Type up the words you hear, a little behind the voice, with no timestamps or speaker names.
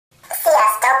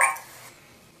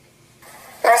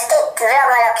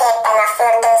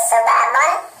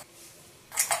fürdőszobában.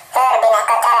 HErBYnek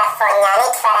a telefonján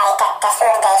itt felejtette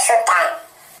fürdés után.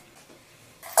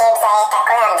 Képzeljétek,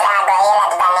 olyan drága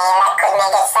életben élek, hogy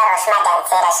még egy szaros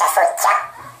medencére se futja.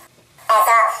 Ez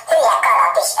a hülye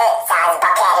kalap is 500-ba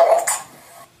került.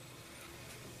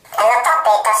 Ez a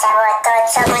tapéta se volt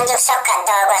olcsó, mondjuk sokat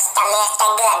dolgoztam érte,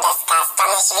 gördeszkáztam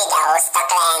és videóztak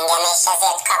le engem, és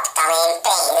ezért kaptam én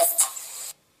pénzt.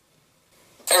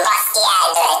 Baszki,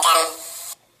 eldőltem.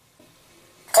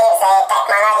 Képzeljétek,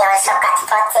 ma nagyon sokat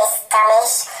fociztam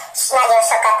is, és nagyon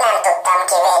sokat nem tudtam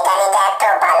kivédeni, de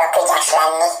próbálok ügyes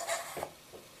lenni.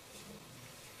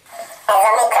 Ez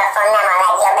a mikrofon nem a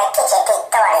legjobb, egy kicsit itt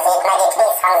torzít, meg itt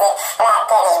visszhangzik.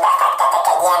 Lehet én is befektetek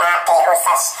egy ilyen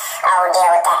AP20-as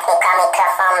audiotechnika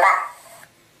mikrofonba.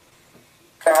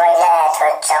 Vagy lehet,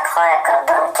 hogy csak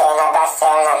halkabban kéne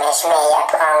beszélnem és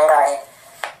mélyebb hangon.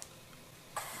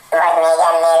 Vagy még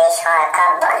ennél is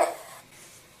halkabban.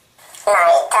 Na,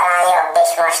 itt talán jobb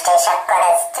is most, és akkor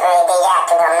ezt még így el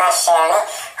tudom mesélni,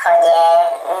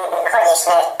 hogy is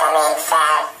nőttem én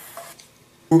fel.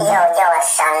 Jó,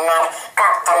 gyorsan, mert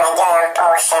kaptam egy olyan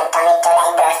potion-t, amitől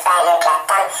egyből felnőtt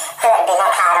lettem.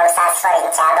 HErBYnek 300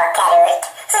 forintjába került.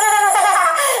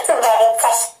 De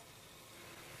vicces.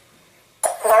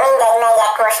 De mindegy,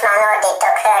 megyek, most már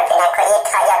ordítok HErBYnek, hogy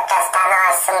itt hagyott, aztán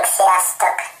alszunk.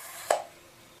 Sziasztok!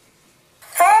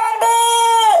 HErBY!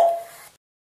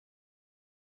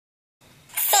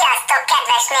 Sziasztok,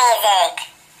 kedves nézők!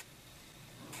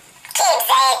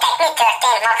 Képzeljétek, mi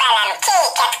történt ma velem,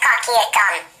 kéket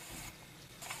kakiltam.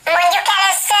 Mondjuk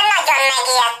először nagyon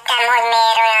megijedtem, hogy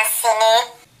miért olyan színű.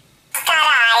 Aztán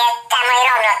rájöttem, hogy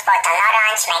romlott volt a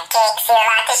narancs, meg kék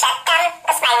szilvát is ettem,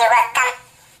 azt megnyugodtam.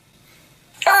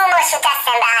 Most jut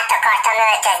eszembe, át akartam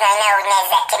öltözni, hogy ne úgy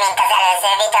nézzek ki, mint az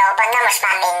előző videóban, na most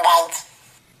már mindegy.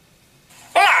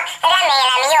 Na,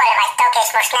 remélem jól vagytok, és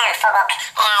most nem fogok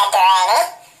eldőlni.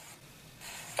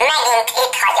 Megint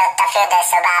itt hagyott a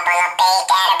fürdőszobában a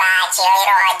Péter bácsi, hogy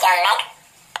rohadjon meg.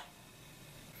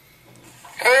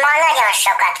 Ma nagyon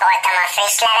sokat voltam a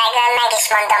friss levegőn, meg is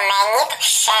mondom mennyit,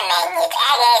 semennyit.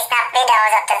 Egész nap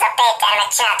videózott ez a Péter, meg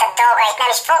csinálta dolgait, nem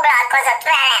is foglalkozott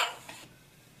velem.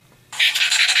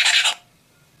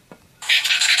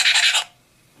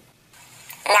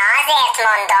 Na azért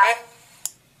mondom.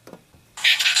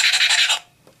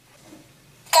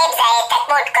 Képzeljétek,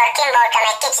 múltkor kim voltam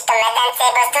egy kicsit a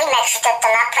medencébe, azt úgy megsütött a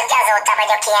nap, hogy azóta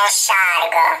vagyok ilyen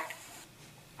sárga.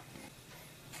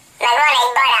 Meg van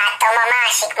egy barátom a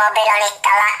másik mobilon itt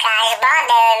a lakásban,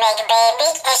 de ő még bébi,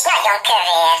 és nagyon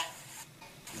kövér.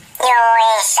 Jó,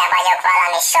 én se vagyok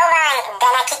valami sovány, de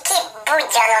neki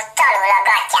kibudjanott alul a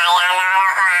gatyájánál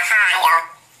a hája.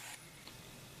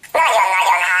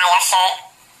 Nagyon-nagyon hájas ő.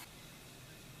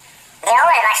 De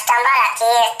olvastam, valaki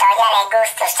írta, hogy elég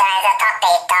gusztustalan ez a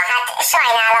tapéta. Hát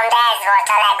sajnálom, de ez volt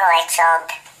a legolcsóbb.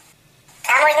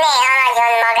 Amúgy néha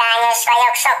nagyon magányos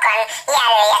vagyok, sokan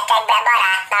jelöljetek be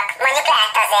barátnak. Mondjuk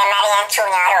lehet azért, mert ilyen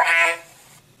csúnya a ruhám.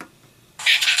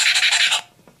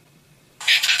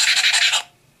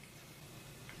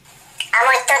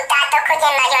 Amúgy tudtátok, hogy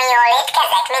én nagyon jól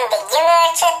étkezek, mindig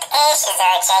gyümölcsöt és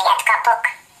zöldséget kapok.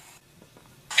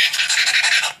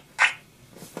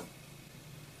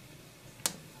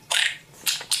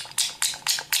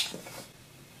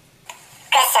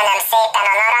 Köszönöm szépen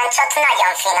a narancsot,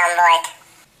 nagyon finom volt.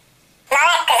 Na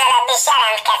legközelebb is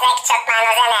jelentkezek, csak már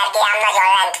az energiám nagyon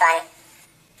lent van.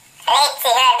 Léci,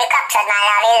 HErBY, kapcsold már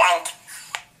le a villanyt.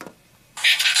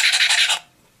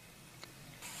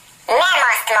 Nem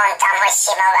azt mondtam, hogy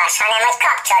simogass, hanem hogy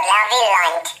kapcsold le a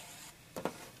villanyt.